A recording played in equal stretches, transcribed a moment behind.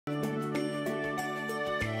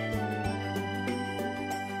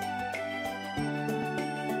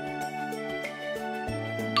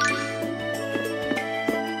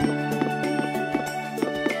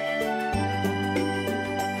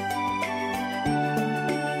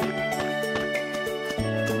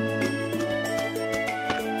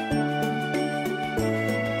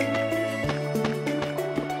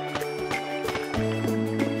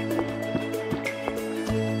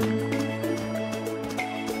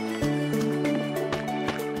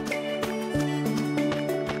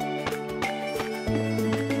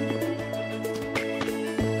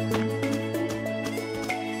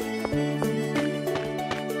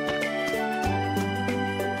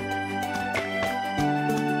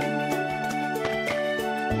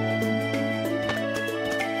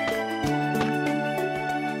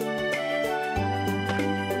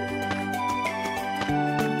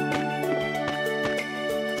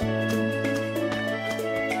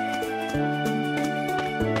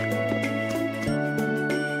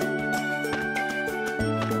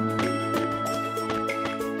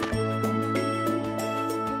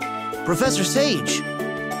Professor Sage!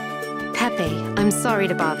 Pepe, I'm sorry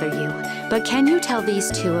to bother you, but can you tell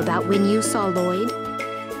these two about when you saw Lloyd?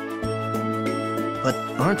 But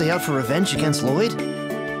aren't they out for revenge against Lloyd?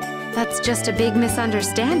 That's just a big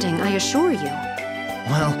misunderstanding, I assure you.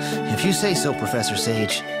 Well, if you say so, Professor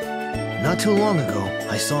Sage. Not too long ago,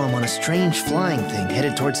 I saw him on a strange flying thing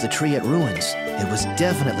headed towards the tree at Ruins. It was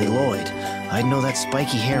definitely Lloyd. I'd know that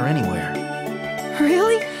spiky hair anywhere.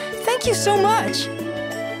 Really? Thank you so much!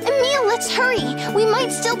 Emil, let's hurry! We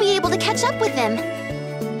might still be able to catch up with them.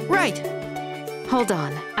 Right. Hold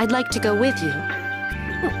on, I'd like to go with you.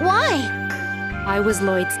 Why? I was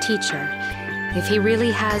Lloyd's teacher. If he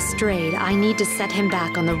really has strayed, I need to set him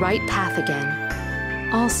back on the right path again.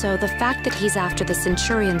 Also, the fact that he's after the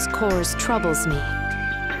Centurion's cores troubles me.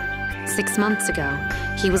 6 months ago,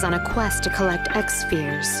 he was on a quest to collect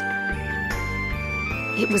X-spheres.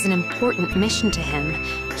 It was an important mission to him.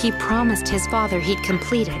 He promised his father he'd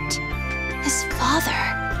complete it. His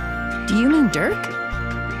father? Do you mean Dirk?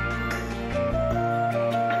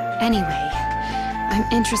 Anyway, I'm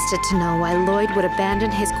interested to know why Lloyd would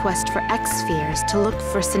abandon his quest for X-spheres to look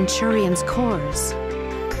for Centurion's cores.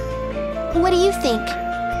 What do you think?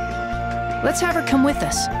 Let's have her come with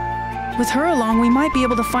us. With her along, we might be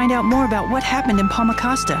able to find out more about what happened in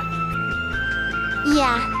Palmacosta.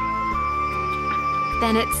 Yeah.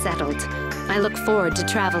 Then it's settled. I look forward to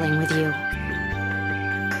traveling with you.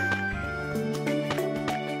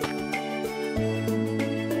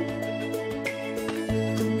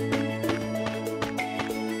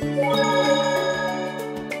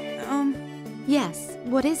 Yes,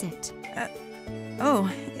 what is it?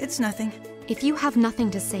 Oh, it's nothing. If you have nothing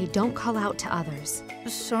to say, don't call out to others.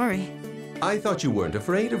 Sorry. I thought you weren't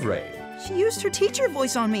afraid of rain. She used her teacher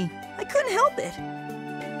voice on me. I couldn't help it.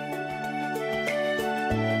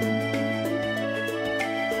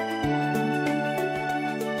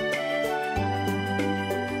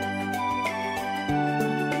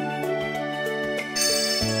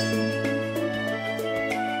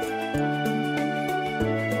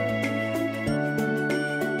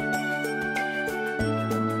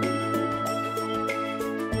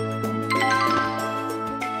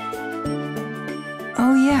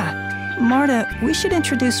 Oh yeah, Marta, we should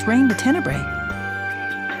introduce Rain to Tenebrae.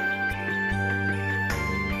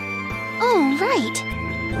 Oh, right.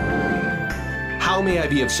 How may I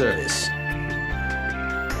be of service?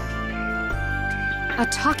 A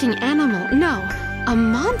talking animal? No, a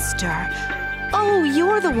monster. Oh,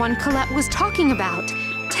 you're the one Colette was talking about.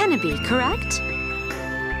 Tenebrae, correct?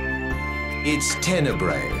 It's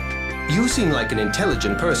Tenebrae. You seem like an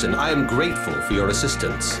intelligent person. I am grateful for your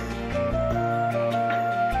assistance.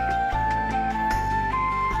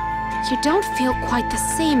 You don't feel quite the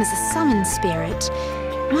same as a summoned spirit.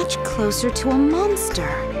 Much closer to a monster.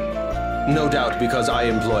 No doubt because I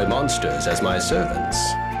employ monsters as my servants.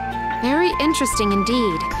 Very interesting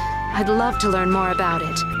indeed. I'd love to learn more about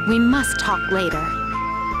it. We must talk later.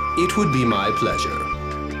 It would be my pleasure.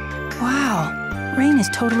 Wow, Rain is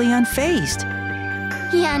totally unfazed.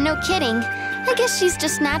 Yeah, no kidding. I guess she's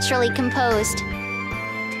just naturally composed.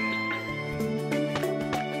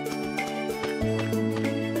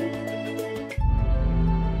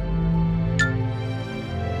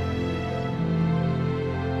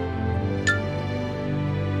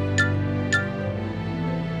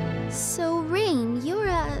 So, Rain, you're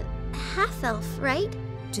a half-elf, right?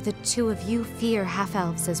 Do the two of you fear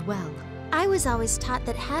half-elves as well? I was always taught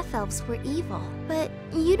that half-elves were evil, but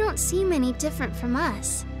you don't seem any different from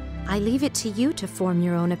us. I leave it to you to form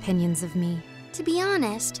your own opinions of me. To be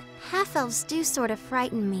honest, half-elves do sort of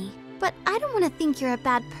frighten me. But I don't want to think you're a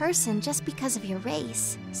bad person just because of your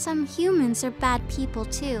race. Some humans are bad people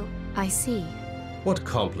too. I see. What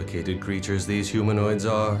complicated creatures these humanoids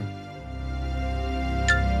are.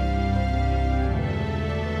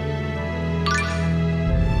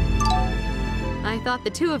 I thought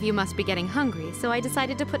the two of you must be getting hungry, so I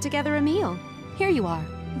decided to put together a meal. Here you are.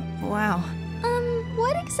 Wow.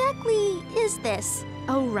 What exactly is this?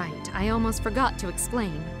 Oh, right. I almost forgot to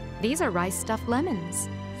explain. These are rice-stuffed lemons.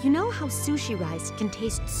 You know how sushi rice can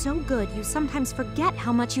taste so good you sometimes forget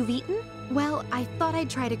how much you've eaten? Well, I thought I'd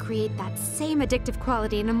try to create that same addictive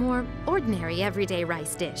quality in a more ordinary, everyday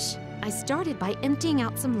rice dish. I started by emptying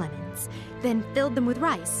out some lemons, then filled them with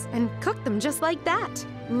rice, and cooked them just like that.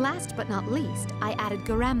 Last but not least, I added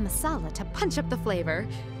garam masala to punch up the flavor.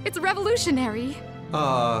 It's revolutionary!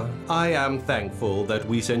 I am thankful that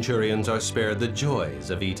we Centurions are spared the joys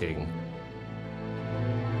of eating.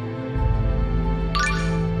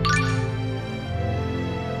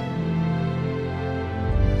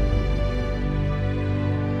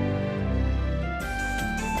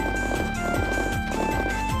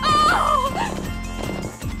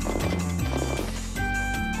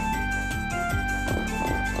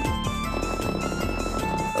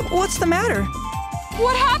 What's the matter?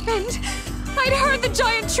 What happened? I'd heard the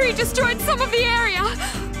giant tree destroyed some of the area.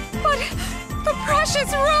 But the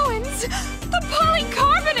precious ruins! The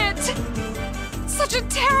polycarbonate! Such a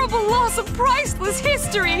terrible loss of priceless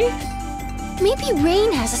history! Maybe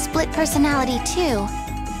Rain has a split personality too.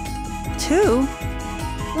 Two?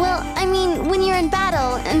 Well, I mean, when you're in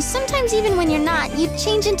battle, and sometimes even when you're not, you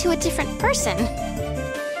change into a different person.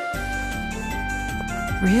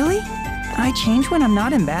 Really? I change when I'm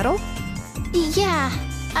not in battle? Yeah,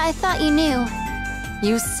 I thought you knew.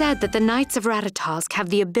 You said that the Knights of Ratatosk have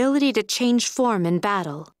the ability to change form in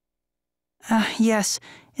battle. Yes.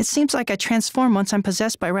 It seems like I transform once I'm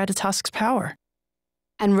possessed by Ratatosk's power.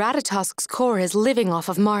 And Ratatosk's core is living off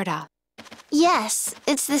of Marta. Yes,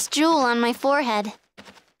 it's this jewel on my forehead.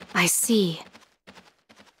 I see.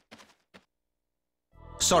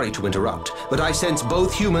 Sorry to interrupt, but I sense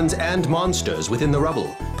both humans and monsters within the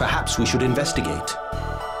rubble. Perhaps we should investigate.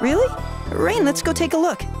 Really? Rain, let's go take a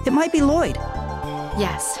look. It might be Lloyd.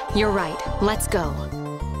 Yes, you're right. Let's go.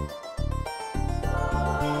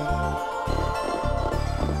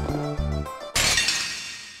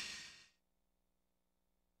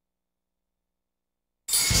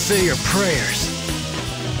 Say your prayers.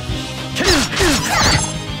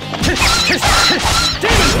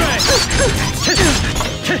 Demon Ray!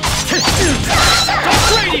 Dark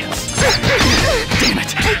Radiance! Damn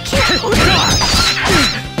it!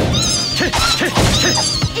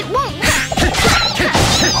 It won't!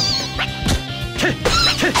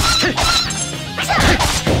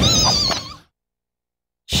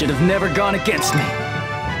 Should have never gone against me.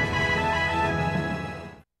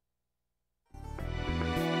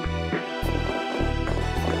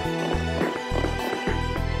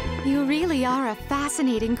 You really are a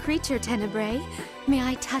fascinating creature, Tenebrae. May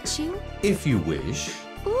I touch you? If you wish.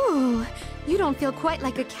 Ooh, you don't feel quite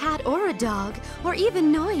like a cat or a dog, or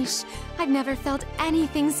even Noish. I've never felt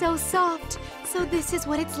anything so soft. So this is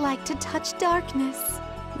what it's like to touch darkness.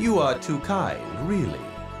 You are too kind, really.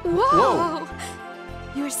 Whoa!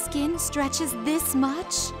 Your skin stretches this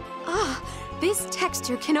much? Ah, this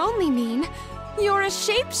texture can only mean you're a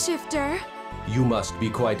shapeshifter. You must be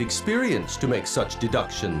quite experienced to make such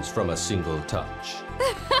deductions from a single touch.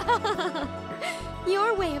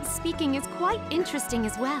 Your way of speaking is quite interesting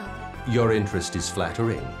as well. Your interest is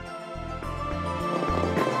flattering.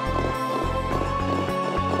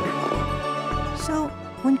 So,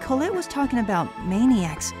 when Colette was talking about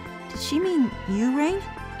maniacs, did she mean you, Rain?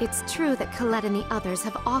 It's true that Colette and the others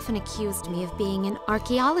have often accused me of being an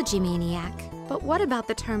archaeology maniac. But what about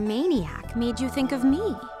the term maniac made you think of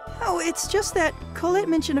me? Oh, it's just that Colette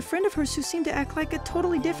mentioned a friend of hers who seemed to act like a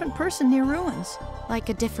totally different person near ruins. Like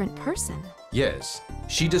a different person? Yes,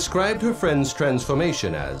 she described her friend's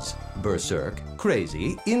transformation as berserk,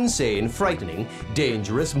 crazy, insane, frightening,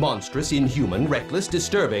 dangerous, monstrous, inhuman, reckless,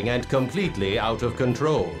 disturbing, and completely out of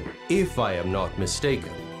control. If I am not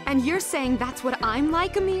mistaken. And you're saying that's what I'm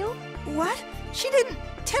like, Emile? What? She didn't...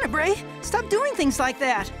 Tenebrae, stop doing things like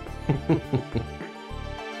that!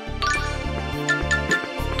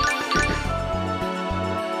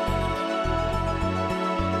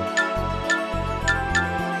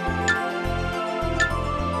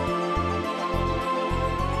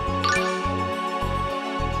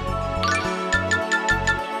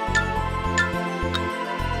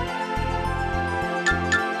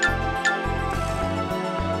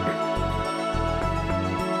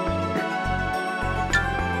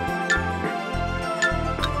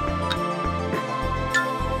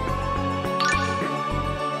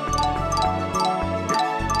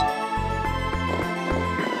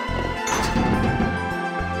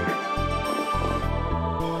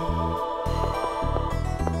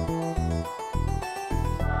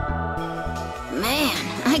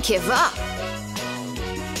 I give up.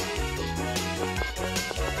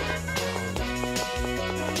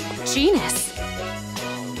 Genus.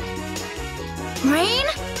 Rain?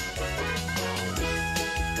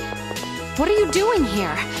 What are you doing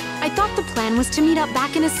here? I thought the plan was to meet up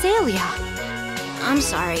back in Asalia. I'm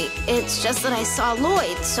sorry. It's just that I saw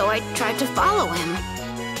Lloyd, so I tried to follow him.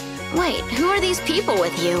 Wait, who are these people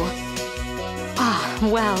with you? Ah,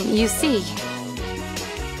 well, you see.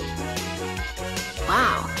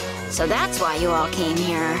 Wow. So that's why you all came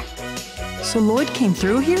here. So Lloyd came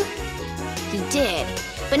through here? He did.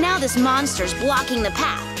 But now this monster's blocking the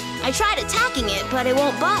path. I tried attacking it, but it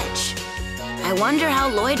won't budge. I wonder how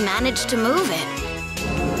Lloyd managed to move it.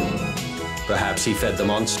 Perhaps he fed the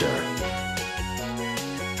monster.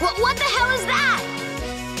 What the hell is that?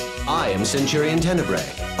 I am Centurion Tenebrae.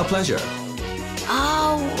 A pleasure.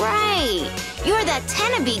 Oh, right. You're that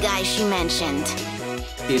Tenebrae guy she mentioned.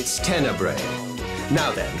 It's Tenebrae.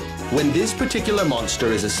 Now then, when this particular monster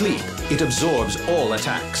is asleep, it absorbs all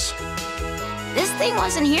attacks. This thing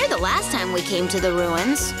wasn't here the last time we came to the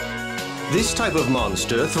ruins. This type of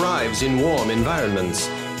monster thrives in warm environments.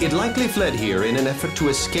 It likely fled here in an effort to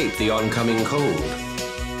escape the oncoming cold.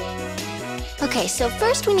 Okay, so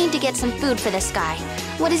first we need to get some food for this guy.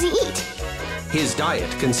 What does he eat? His diet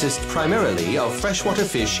consists primarily of freshwater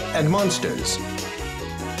fish and monsters.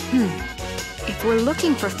 If we're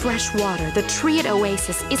looking for fresh water, the Triad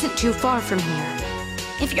Oasis isn't too far from here.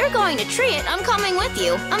 If you're going to Triad, I'm coming with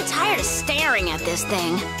you. I'm tired of staring at this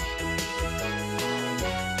thing.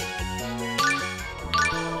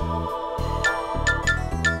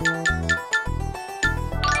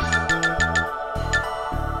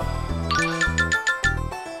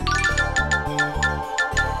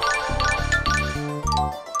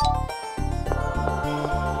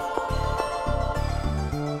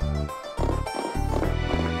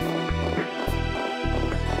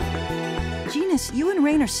 You and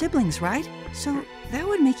Rain are siblings, right? So that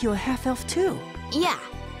would make you a half-elf too. Yeah,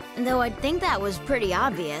 though I'd think that was pretty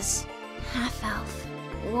obvious. Half-elf.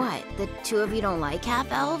 What, the two of you don't like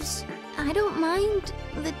half-elves? I don't mind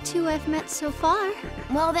the two I've met so far.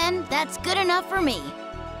 Well then, that's good enough for me.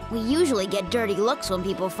 We usually get dirty looks when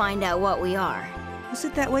people find out what we are. Was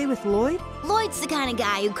it that way with Lloyd? Lloyd's the kind of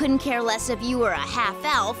guy who couldn't care less if you were a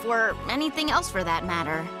half-elf or anything else for that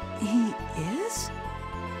matter. He is?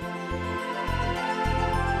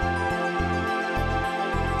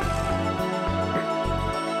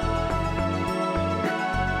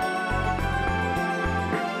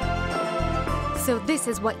 So this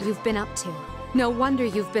is what you've been up to. No wonder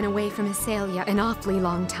you've been away from Azalea an awfully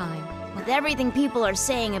long time. With everything people are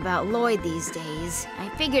saying about Lloyd these days, I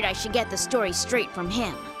figured I should get the story straight from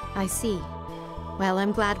him. I see. Well,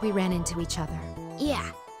 I'm glad we ran into each other.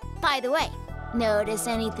 Yeah. By the way, notice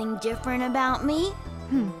anything different about me?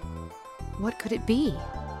 What could it be?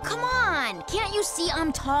 Come on! Can't you see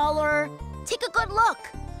I'm taller? Take a good look.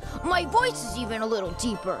 My voice is even a little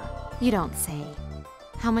deeper. You don't say.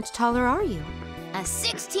 How much taller are you? A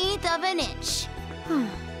 1/16 of an inch.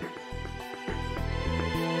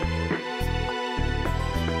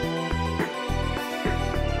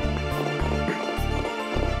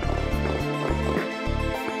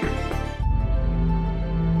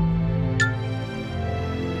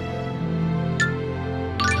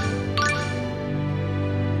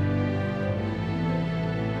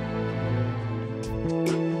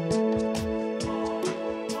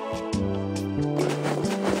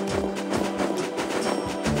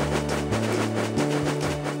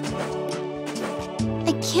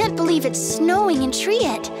 I can't believe it's snowing in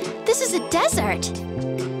Triad. This is a desert.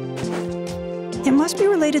 It must be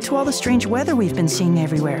related to all the strange weather we've been seeing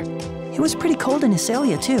everywhere. It was pretty cold in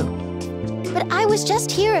Azalea, too. But I was just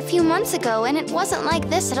here a few months ago, and it wasn't like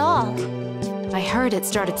this at all. I heard it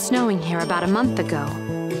started snowing here about a month ago.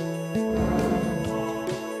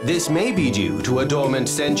 This may be due to a dormant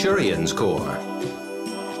Centurion's core.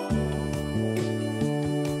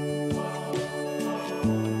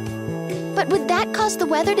 But would that cause the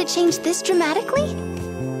weather to change this dramatically?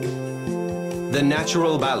 The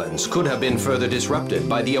natural balance could have been further disrupted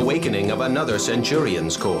by the awakening of another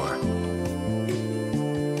Centurion's core.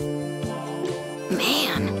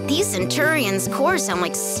 Man, these Centurions' cores sound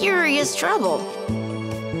like serious trouble.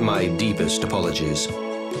 My deepest apologies.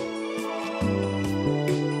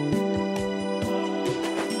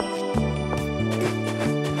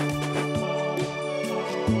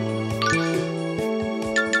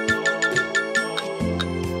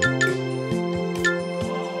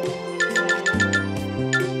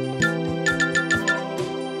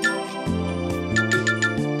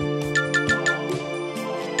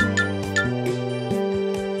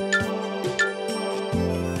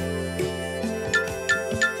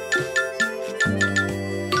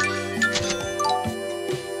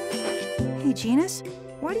 Genus,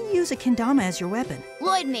 why do you use a kendama as your weapon?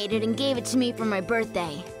 Lloyd made it and gave it to me for my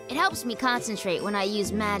birthday. It helps me concentrate when I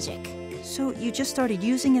use magic. So you just started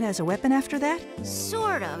using it as a weapon after that?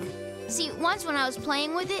 Sort of. See, once when I was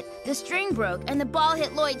playing with it, the string broke and the ball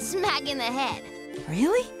hit Lloyd smack in the head.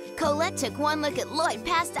 Really? Colette took one look at Lloyd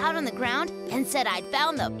passed out on the ground and said I'd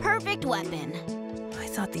found the perfect weapon. I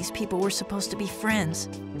thought these people were supposed to be friends.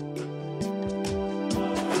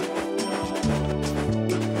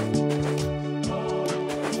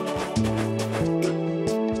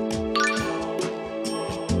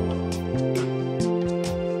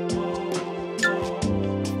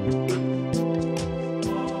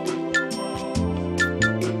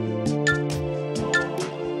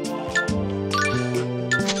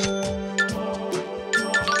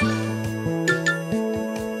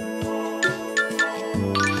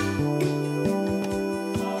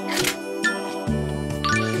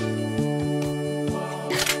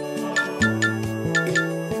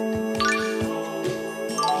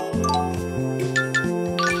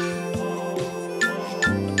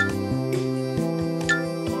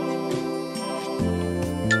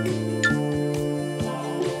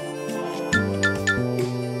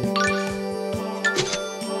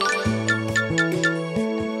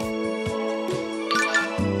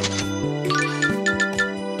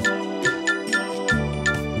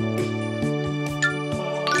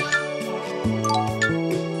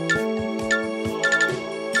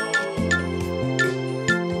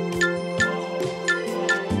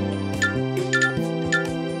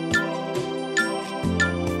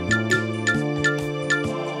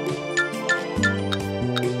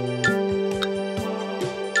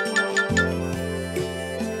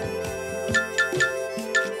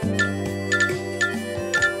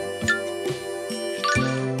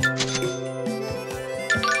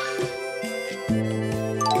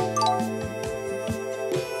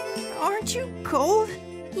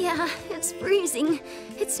 is freezing.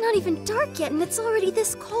 It's not even dark yet and it's already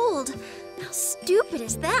this cold. How stupid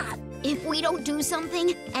is that? If we don't do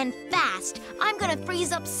something, and fast, I'm gonna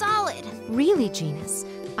freeze up solid. Really, Genus?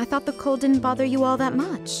 I thought the cold didn't bother you all that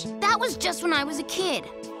much. That was just when I was a kid.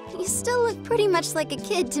 You still look pretty much like a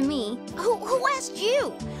kid to me. Who asked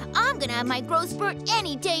you? I'm gonna have my growth spurt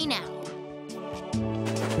any day now.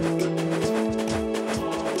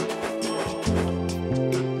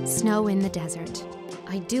 Snow in the desert.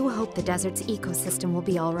 I do hope the desert's ecosystem will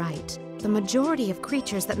be all right. The majority of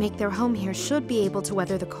creatures that make their home here should be able to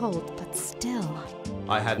weather the cold, but still.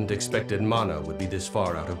 I hadn't expected Mana would be this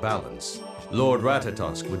far out of balance. Lord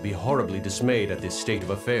Ratatosk would be horribly dismayed at this state of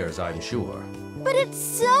affairs, I'm sure. But it's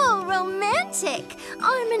so romantic!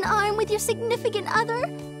 Arm in arm with your significant other.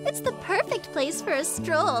 It's the perfect place for a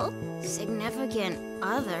stroll. Significant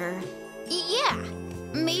other? Yeah,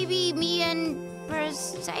 maybe me and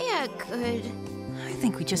Persea could... I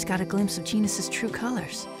think we just got a glimpse of Genus's true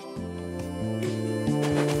colors.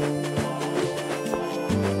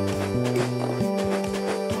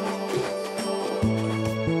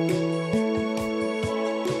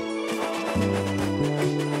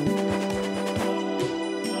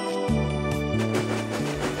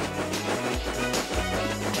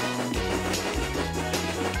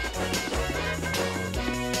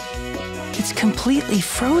 It's completely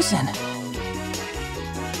frozen.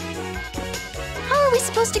 How are we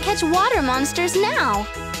supposed to catch water monsters now?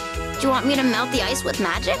 Do you want me to melt the ice with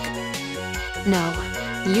magic? No.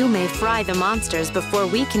 You may fry the monsters before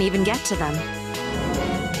we can even get to them.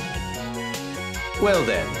 Well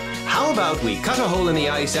then, how about we cut a hole in the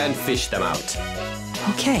ice and fish them out?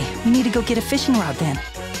 Okay, we need to go get a fishing rod then.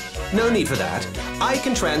 No need for that. I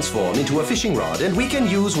can transform into a fishing rod and we can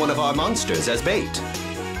use one of our monsters as bait.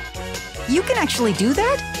 You can actually do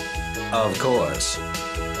that? Of course.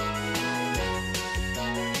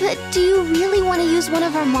 But do you really want to use one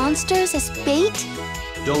of our monsters as bait?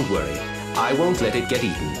 Don't worry, I won't let it get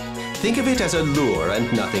eaten. Think of it as a lure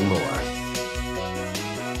and nothing more.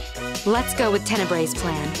 Let's go with Tenebrae's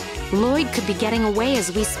plan. Lloyd could be getting away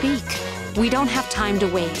as we speak. We don't have time to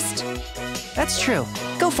waste. That's true.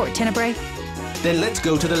 Go for it, Tenebrae. Then let's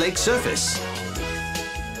go to the lake surface.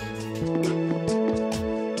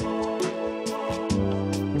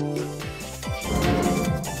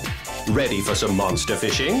 Ready for some monster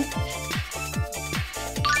fishing?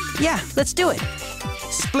 Yeah, let's do it.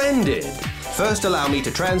 Splendid! First allow me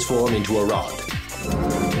to transform into a rod.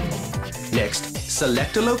 Next,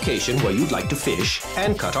 select a location where you'd like to fish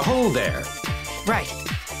and cut a hole there. Right.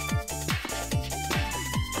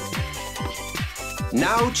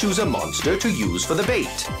 Now choose a monster to use for the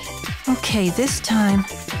bait. Okay, this time...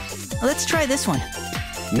 Let's try this one.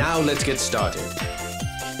 Now let's get started.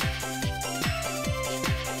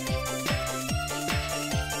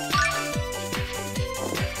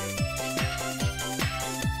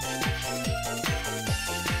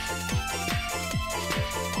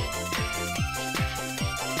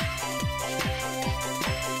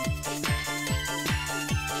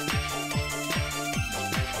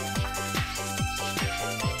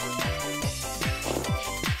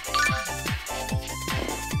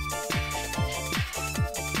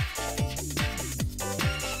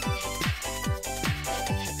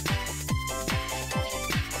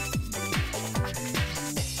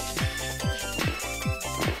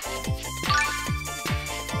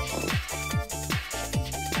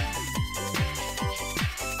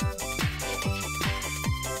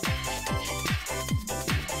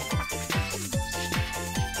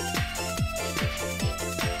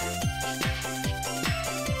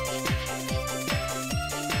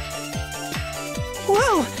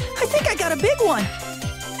 Whoa! I think I got a big one!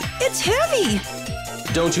 It's heavy!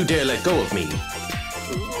 Don't you dare let go of me.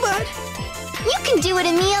 But... You can do it,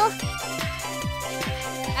 Emil!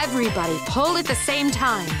 Everybody, pull at the same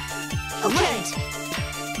time. Okay.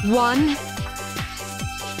 1,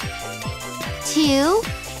 2...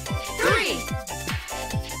 3!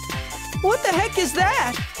 What the heck is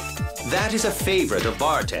that? That is a favorite of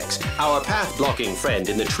Bartek's, our path-blocking friend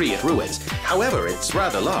in the tree at Ruins. However, it's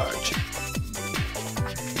rather large.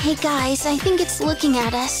 Hey guys, I think it's looking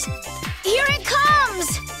at us. Here it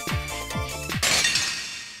comes!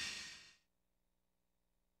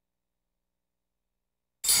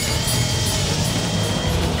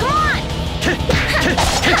 Come on!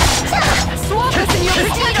 Swamp us in your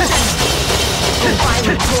protection!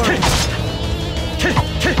 Violent torrent!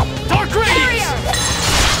 Dark Radiance!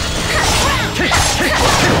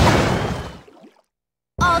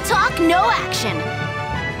 All talk, no action.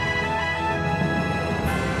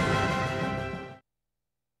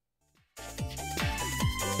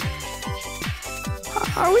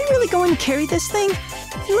 Are Are we really going to carry this thing?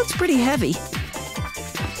 It looks pretty heavy.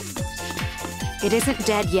 It isn't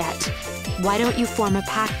dead yet. Why don't you form a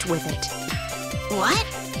pact with it? What?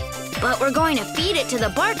 But we're going to feed it to the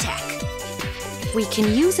Bartek. We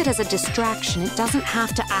can use it as a distraction. It doesn't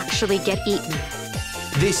have to actually get eaten.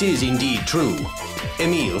 This is indeed true.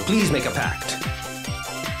 Emil, please make a pact.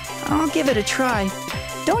 I'll give it a try.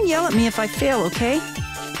 Don't yell at me if I fail, okay?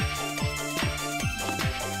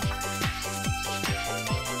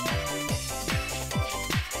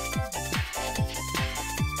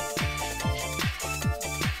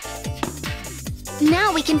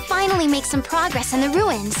 Now we can finally make some progress in the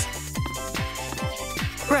ruins.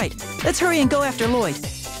 Right. Let's hurry and go after Lloyd.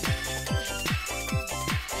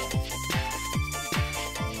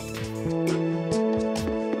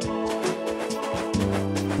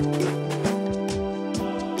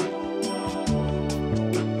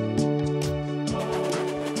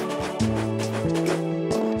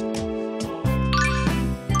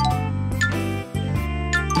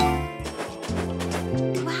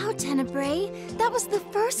 Wow, Tenebrae, that was the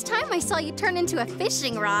first time I saw you turn into a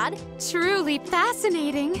fishing rod. Truly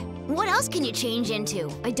fascinating. What else can you change into?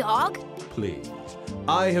 A dog? Please.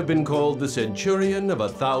 I have been called the Centurion of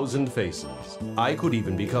 1,000 Faces. I could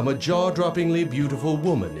even become a jaw-droppingly beautiful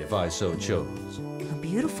woman if I so chose. A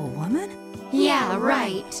beautiful woman? Yeah,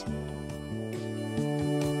 right.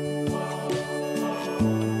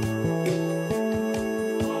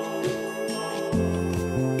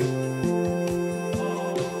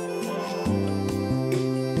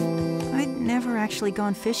 I'd never actually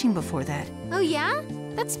gone fishing before that. Oh yeah?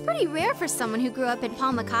 That's pretty rare for someone who grew up in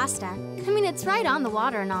Palma Costa. I mean, it's right on the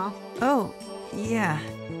water and all. Oh, yeah.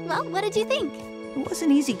 Well, what did you think? It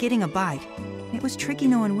wasn't easy getting a bite. It was tricky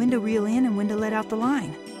knowing when to reel in and when to let out the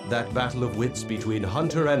line. That battle of wits between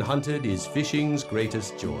hunter and hunted is fishing's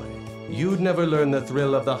greatest joy. You'd never learn the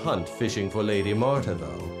thrill of the hunt fishing for Lady Marta,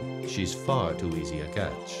 though. She's far too easy a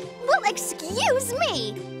catch. Well, excuse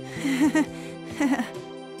me!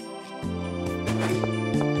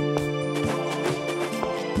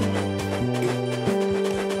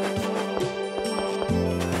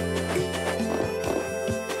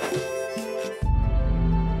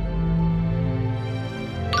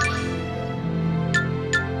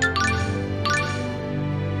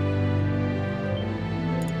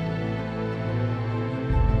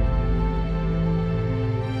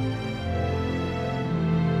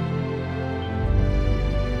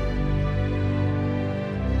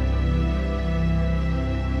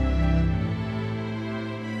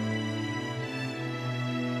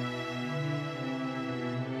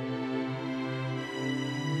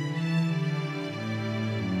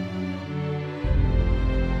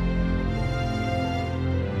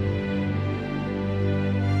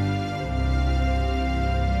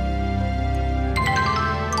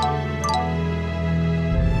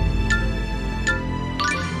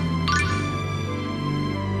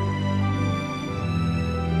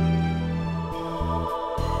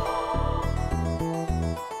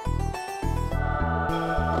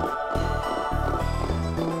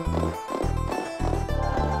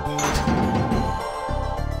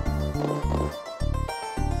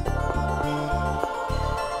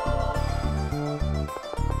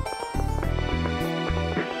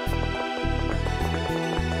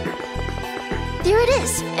 There it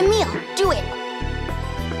is! Emil, do it!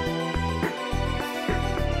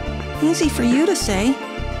 Easy for you to say.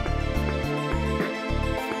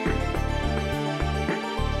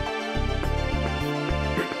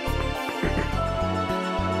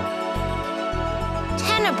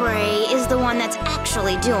 Tenebrae is the one that's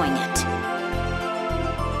actually doing it.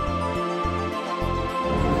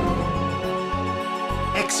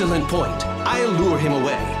 Excellent point. I'll lure him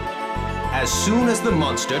away. As soon as the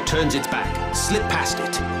monster turns its back, slip past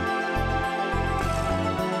it.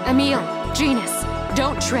 Emil, Genus,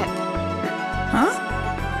 don't trip. Huh?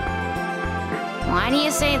 Why do you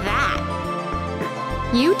say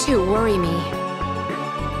that? You two worry me.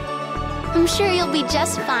 I'm sure you'll be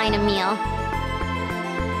just fine, Emil.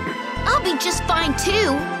 I'll be just fine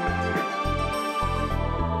too.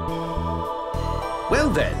 Well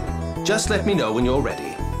then, just let me know when you're ready.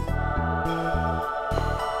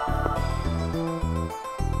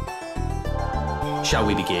 Shall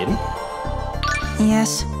we begin?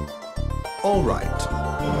 Yes. All right.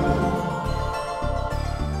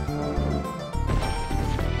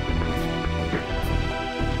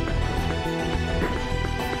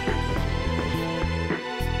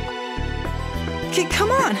 Okay,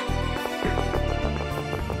 come on.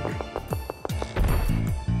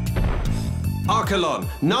 Archelon,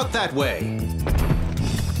 not that way.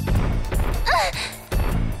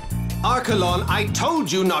 Archelon, I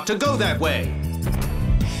told you not to go that way!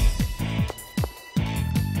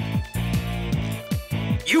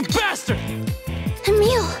 You bastard!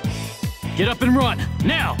 Emil! Get up and run,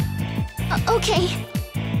 now! Okay.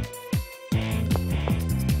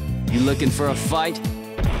 You looking for a fight?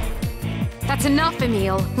 That's enough,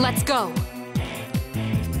 Emil. Let's go.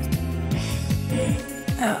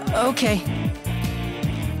 Okay.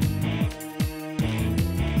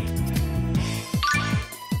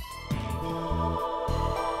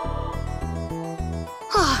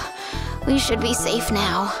 We should be safe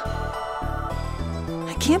now.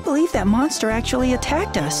 I can't believe that monster actually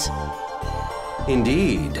attacked us.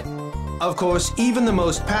 Indeed. Of course, even the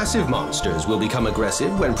most passive monsters will become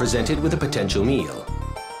aggressive when presented with a potential meal.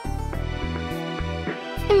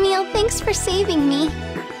 Emil, thanks for saving me.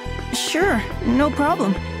 Sure, no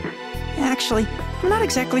problem. Actually, I'm not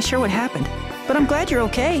exactly sure what happened, but I'm glad you're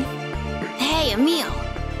okay. Hey, Emil.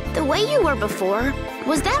 The way you were before,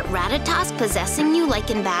 was that Ratatosk possessing you like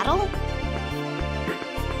in battle?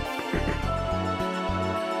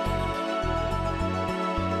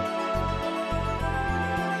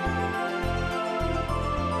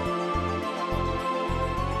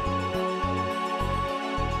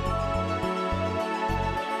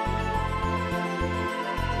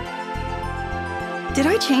 Did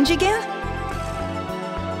I change again?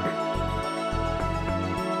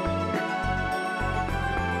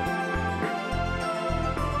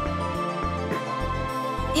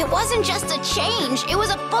 It wasn't just a change, it was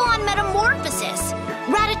a full-on metamorphosis.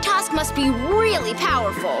 Ratatosk must be really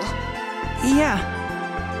powerful. Yeah.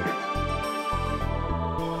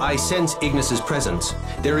 I sense Ignis's presence.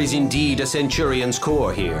 There is indeed a Centurion's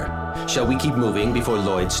core here. Shall we keep moving before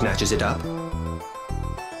Lloyd snatches it up?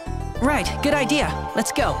 Right, good idea.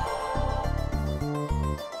 Let's go.